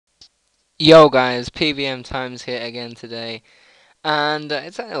Yo guys, Pvm Times here again today, and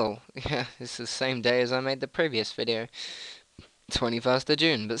yeah, it's the same day as I made the previous video, 21st of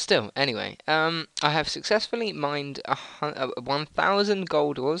June, but still, anyway, I have successfully mined 1,000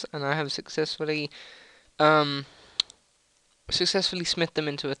 gold ores, and I have um, successfully smith them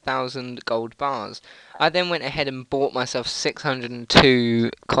into 1,000 gold bars. I then went ahead and bought myself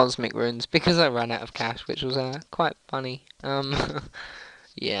 602 cosmic runes because I ran out of cash, which was quite funny.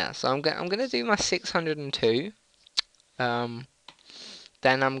 Yeah, so I'm gonna do my 602. Um,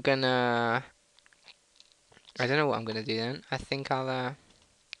 Then I don't know what I'm gonna do then. I think I'll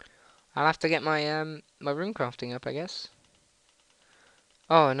have to get my room crafting up, I guess.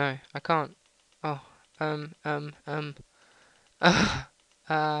 Oh no, I can't. Oh, um, um, um, uh,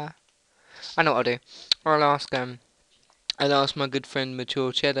 I know what I'll do. I'll ask my good friend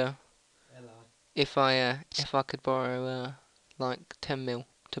Mature Cheddar Hello. if I could borrow like 10 mil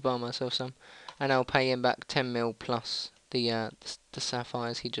to buy myself some, and I'll pay him back 10 mil plus the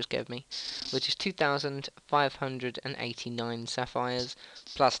sapphires he just gave me, which is 2,589 sapphires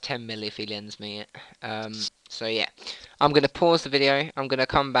plus 10 mil if he lends me it. So yeah, I'm gonna pause the video. I'm gonna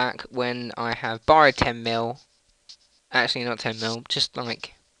come back when I have borrowed 10 mil. Actually, not 10 mil, just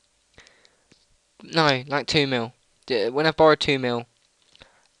like no, like 2 mil. When I've borrowed 2 mil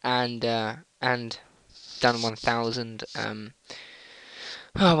and done 1,000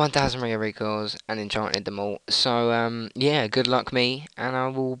 1,000 Rio Recalls and enchanted them all. So yeah, good luck me, and I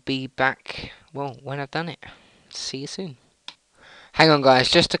will be back. Well, when I've done it. See you soon. Hang on,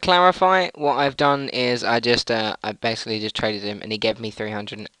 guys. Just to clarify, what I've done is I basically just traded him, and he gave me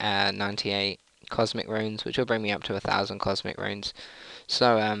 398 cosmic runes, which will bring me up to 1,000 cosmic runes.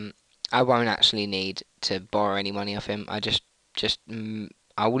 So I won't actually need to borrow any money off him. I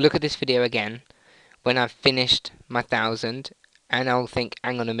will look at this video again when I've finished my 1,000, and I'll think,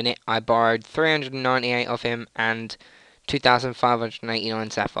 hang on a minute, I borrowed 398 of him and 2,589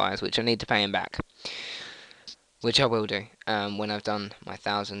 sapphires, which I need to pay him back, which I will do when I've done my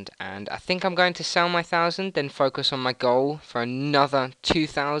 1,000. And I think I'm going to sell my 1,000, then focus on my goal for another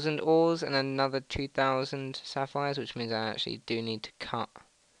 2,000 ores and another 2,000 sapphires, which means I actually do need to cut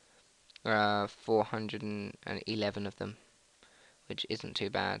 411 of them, which isn't too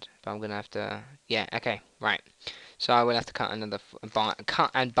bad. But I'm gonna have to, yeah, okay, right. So I will have to cut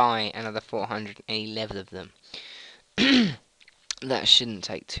and buy another 411 of them. That shouldn't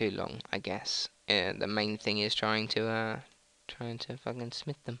take too long, I guess. The main thing is trying to fucking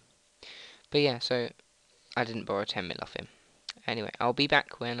smith them. But yeah, so I didn't borrow 10 mil off him. Anyway, I'll be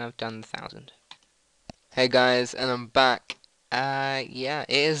back when I've done the 1,000. Hey guys, and I'm back. Yeah,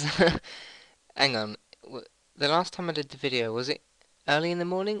 it is. Hang on. The last time I did the video, was it early in the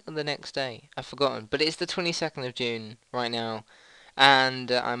morning or the next day? I've forgotten. But it's the 22nd of June right now,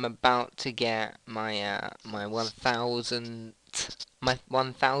 and I'm about to get my 1,000th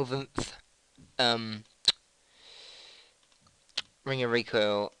ring of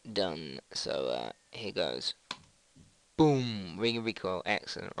recoil done. So here goes. Boom, ring of recoil,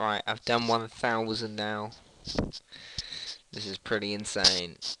 excellent. Right, I've done 1,000 now. This is pretty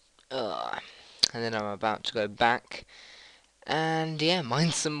insane. Ugh. And then I'm about to go back and yeah,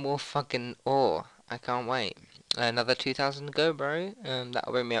 mine some more fucking ore. I can't wait. Another 2,000 to go, bro.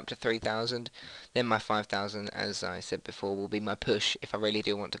 That'll bring me up to 3,000. Then my 5,000, as I said before, will be my push if I really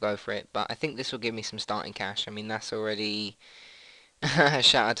do want to go for it. But I think this will give me some starting cash. I mean, that's already...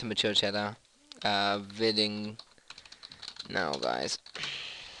 Shout out to Mature Cheddar. Vidding now, guys.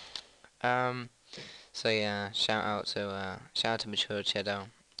 Um, so yeah, shout out to Mature Cheddar.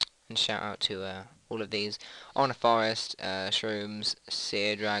 And shout out to all of these: On a Forest, Shrooms,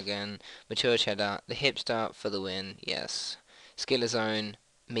 Seer Dragon, Mature Cheddar, the Hipster for the win, yes, Skiller Zone,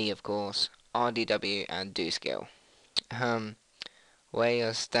 me of course, RDW, and Do Skill. Um, where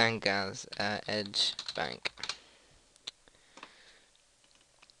your Stankas, Edge Bank.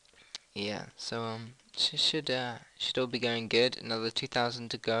 Yeah, so should all be going good. Another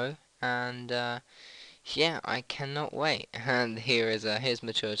 2,000 to go, and yeah, I cannot wait. And here's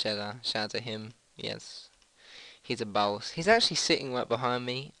Mature Cheddar. Shout out to him. Yes. He's a boss. He's actually sitting right behind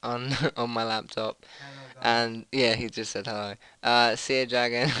me on on my laptop, Hello, guys. and yeah, he just said hello. See you,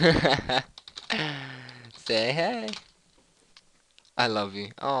 Dragon. Say hey. I love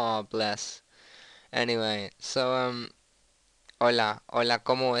you. Oh, bless. Anyway, so hola, hola,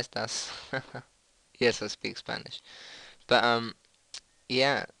 ¿cómo estás? Yes, I speak Spanish. But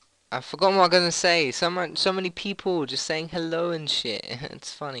yeah, I've forgotten what I'm gonna say. So many people just saying hello and shit.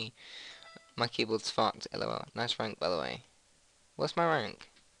 It's funny. My keyboard's fucked. LOL. Nice rank, by the way. What's my rank?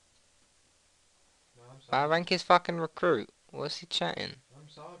 No, I'm My saying, rank is fucking recruit. What's he chatting?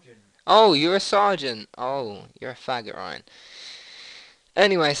 sergeant. Oh, you're a sergeant. Oh, you're a faggot, Ryan.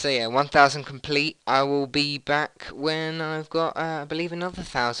 Anyway, so yeah, 1,000 complete. I will be back when I've got, I believe, another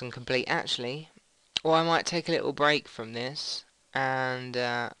 1,000 complete, actually. Or I might take a little break from this, and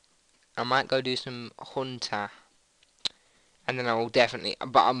I might go do some hunter. And then I will definitely,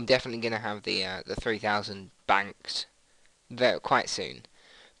 but I'm definitely going to have the 3,000 banked very, quite soon.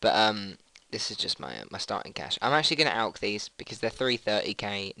 But this is just my starting cash. I'm actually going to alch these because they're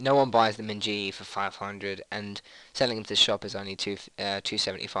 330k. No one buys them in GE for 500, and selling them to the shop is only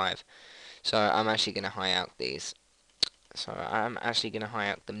 275. So I'm actually going to high alch these. So I'm actually going to high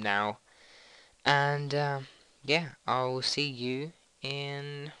alch them now, and yeah, I'll see you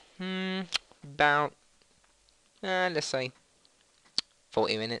in about let's say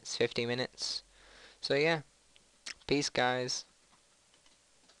 40 minutes, 50 minutes. So yeah, peace, guys.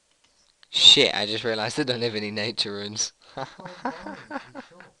 Shit, I just realised I don't have any nature runes. Go and buy them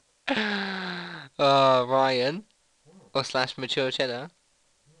from the shop. Oh, Ryan, What? or slash mature cheddar,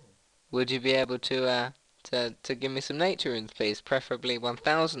 What? would you be able to give me some nature runes, please? Preferably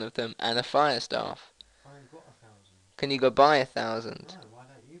 1,000 of them and a fire staff. I ain't got 1,000. Can you go buy 1,000? No, why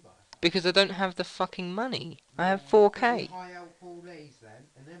don't you buy Because 1,000? I don't have the fucking money. I Yeah, have why don't you 4k. high out all these then,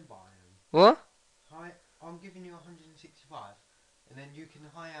 and then buy them? What? High, I'm giving you 165, and then you can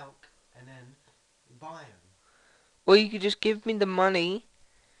high out and then buy them. Or you could just give me the money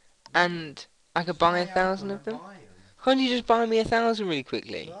No, and I could just buy high out 1,000 them of and them. buy them. Can't you just buy me 1,000 really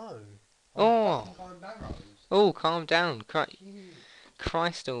quickly? No, I'm Oh, fucking buying barrows. oh, calm down. Shit.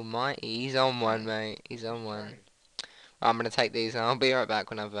 Christ almighty, he's on one, Trade. mate. He's on Let's one. trade. I'm gonna take these and I'll be right back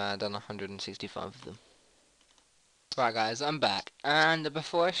when I've done 165 of them. Right guys, I'm back. And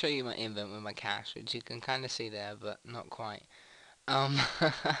before I show you my invent with my cash, which you can kind of see there, but not quite. Um,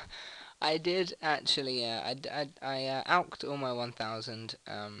 I did actually, I alched all my 1,000,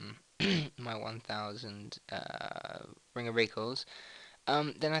 my 1,000, Ring of Recalls.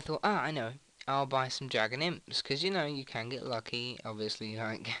 Then I thought, I know, I'll buy some Dragon Imps, because, you can get lucky, obviously,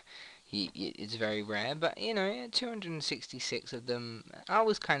 like, it's very rare, but, 266 of them, I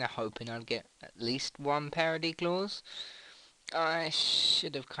was kind of hoping I'd get at least one Parody Claws. I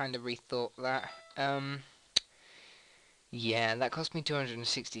should have kind of rethought that. Yeah, that cost me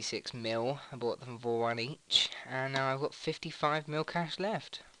 266 mil. I bought them for one each, and now I've got 55 mil cash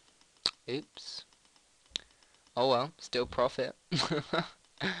left. Oops. Oh well, still profit.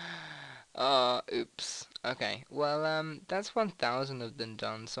 Oops. Okay, well, that's 1,000 of them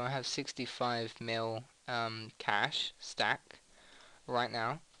done, so I have 65 mil, cash stack right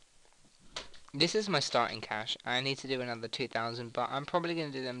now. This is my starting cash. I need to do another 2,000, but I'm probably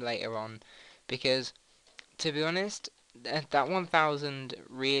going to do them later on, because, to be honest, that 1,000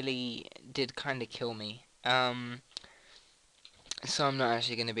 really did kind of kill me. So I'm not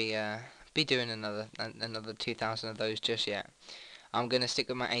actually going to be doing another 2,000 of those just yet. I'm going to stick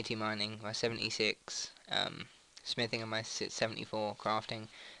with my 80 mining, my 76, smithing, and my 74 crafting.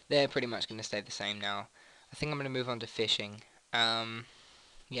 They're pretty much going to stay the same now. I think I'm going to move on to fishing.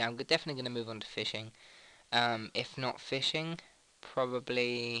 Yeah, I'm definitely going to move on to fishing. If not fishing,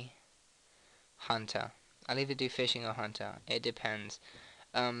 probably hunter. I'll either do fishing or hunter. It depends.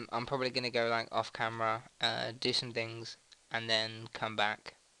 I'm probably gonna go like off camera, do some things, and then come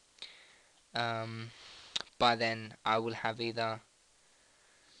back. Um, by then I will have either,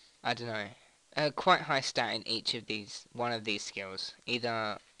 I don't know, quite high stat in each of these, one of these skills.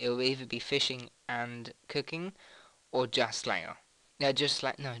 Either it will either be fishing and cooking, or just slayer. Yeah,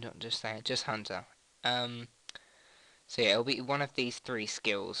 no, not just slayer, just hunter. Um, so yeah, it'll be one of these three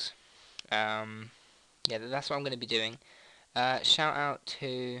skills. Yeah, that's what I'm gonna be doing. Shout out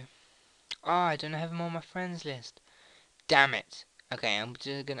to. Oh, I don't have him on my friends list. Damn it. Okay, I'm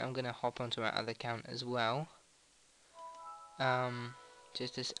gonna hop onto my other account as well. Um,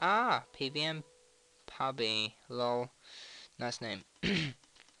 just this. Pvm Pubby. Lol. Nice name.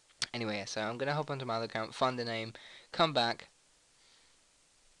 Anyway, so I'm gonna hop onto my other account, find the name, come back,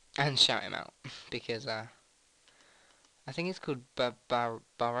 and shout him out because I think it's called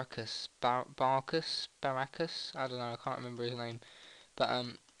Baracus. Baracus. I don't know. I can't remember his name. But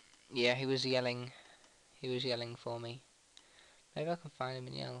yeah, he was yelling. He was yelling for me. Maybe I can find him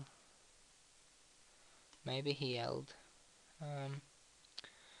and yell. Maybe he yelled. Um,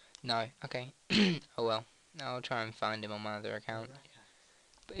 no. Okay. Oh well. I'll try and find him on my other account. Baracas.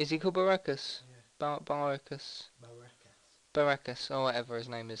 But is he called Baracus? Yeah. Baracus. Baracas. Baracus, or whatever his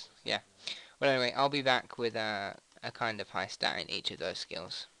name is. Yeah. Well, anyway, I'll be back with a kind of high stat in each of those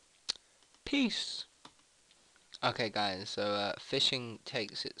skills. Peace. Okay, guys. So fishing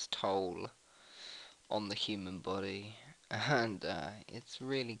takes its toll on the human body. and it's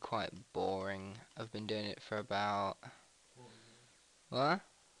really quite boring. I've been doing it for about 40 minutes. what?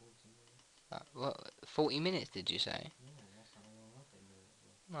 40 minutes. What? 40 minutes? Did you say? Yeah, that's how long I've been doing it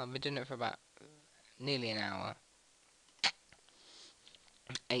for. Well, I've been doing it for about nearly an hour.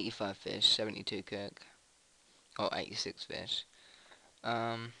 85 fish, 72 cook, or 86 fish.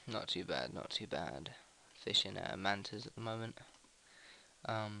 Not too bad, not too bad. Fishing mantas at the moment.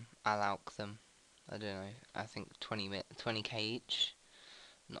 I'll alk them. I don't know. I think 20k each.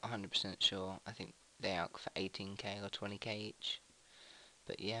 Not 100% sure. I think they alk for 18k or 20k each.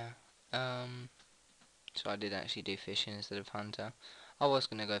 But yeah. Um. So I did actually do fishing instead of hunter. I was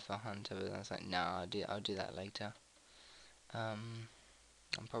gonna go for hunter, but I was like, nah, I'll do that later. Um.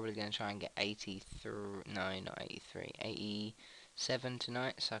 I'm probably gonna try and get 83. No, not 83. 87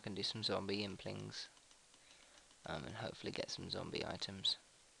 tonight, so I can do some zombie implings. And hopefully get some zombie items.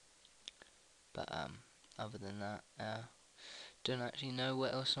 But other than that, don't actually know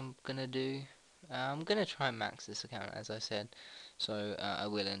what else I'm gonna do. I'm gonna try and max this account, as I said, so I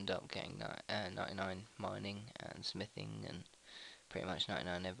will end up getting 99 mining and smithing and pretty much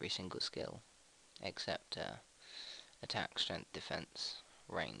 99 every single skill, except attack, strength, defense,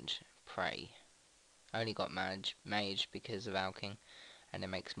 range, prey. I only got mage because of alking, and it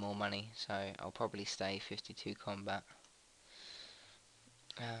makes more money, so I'll probably stay 52 combat.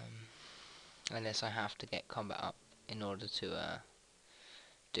 Um, Unless I have to get combat up in order to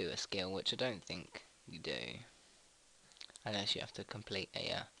do a skill, which I don't think you do. Unless you have to complete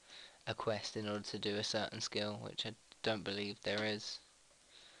a quest in order to do a certain skill, which I don't believe there is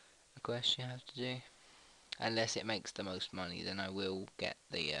a quest you have to do. Unless it makes the most money, then I will get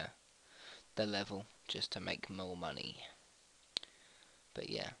the level just to make more money. But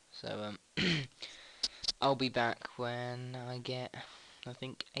yeah, so I'll be back when I get, I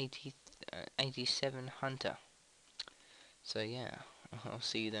think 87 hunter. So yeah, I'll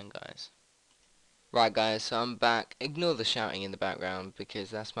see you then, guys. Right, guys, so I'm back. Ignore the shouting in the background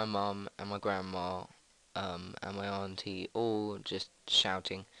because that's my mum and my grandma, and my auntie all just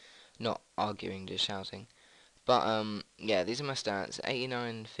shouting, not arguing, just shouting. But yeah, these are my stats: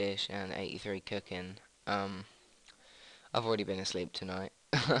 89 fish and 83 cooking. I've already been asleep tonight.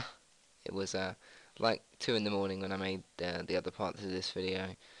 It was like 2 in the morning when I made the other parts of this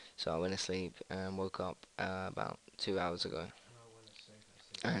video, so I went asleep and woke up about 2 hours ago, And I went to sleep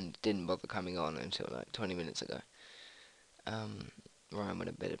at 6. and didn't bother coming on until like 20 minutes ago. Um, Ryan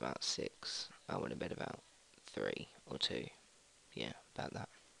went to bed about 6. I went to bed about 3 or 2. Yeah, about that.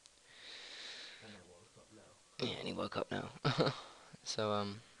 And I woke up now. Yeah, and he woke up now. So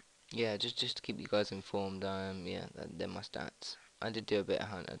yeah, just to keep you guys informed. Yeah, they're my stats. I did do a bit of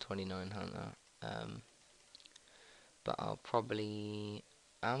hunter, 29 hunter. Um, but I'm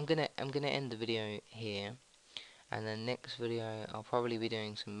gonna end the video here, and then next video I'll probably be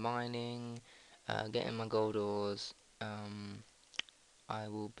doing some mining, getting my gold ores. I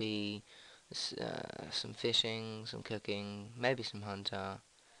will be some fishing, some cooking, maybe some hunter,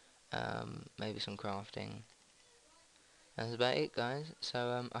 maybe some crafting. And that's about it, guys.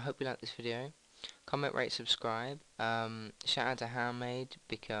 So I hope you liked this video. Comment, rate, subscribe. Shout out to Handmade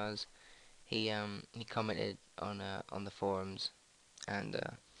because he commented on the forums, and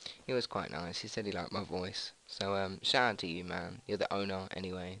he was quite nice. He said he liked my voice. So shout out to you, man. You're the owner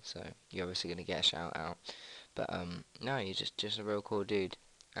anyway, so you're obviously gonna get a shout out. But no, you're just a real cool dude.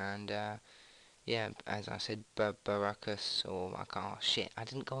 And yeah, as I said, Barakus, or I can't. Oh shit, I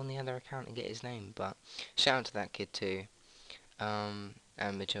didn't go on the other account and get his name. But shout out to that kid too.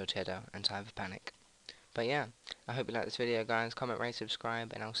 And Mitchell Cheddar and Cyber Panic. But yeah, I hope you like this video, guys. Comment, rate,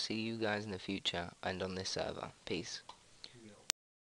 subscribe, and I'll see you guys in the future and on this server. Peace.